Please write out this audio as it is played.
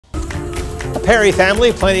Perry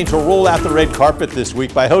family planning to roll out the red carpet this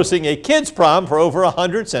week by hosting a kids prom for over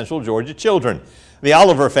 100 Central Georgia children. The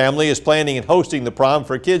Oliver family is planning and hosting the prom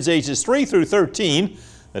for kids ages 3 through 13.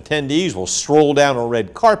 Attendees will stroll down a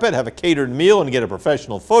red carpet, have a catered meal, and get a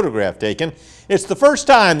professional photograph taken. It's the first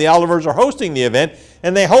time the Olivers are hosting the event,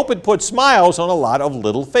 and they hope it puts smiles on a lot of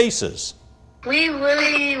little faces. We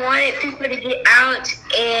really wanted people to get out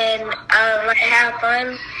and have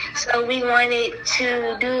fun, so we wanted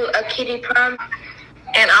to do a kiddie prom.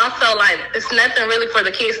 And also, it's nothing really for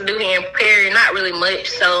the kids to do here in Perry, not really much.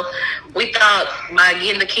 So we thought by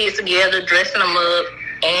getting the kids together, dressing them up,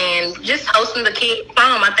 and just hosting the Kidz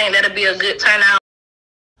Prom, I think that'll be a good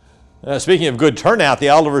turnout. Speaking of good turnout,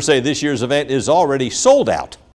 the Olivers say this year's event is already sold out.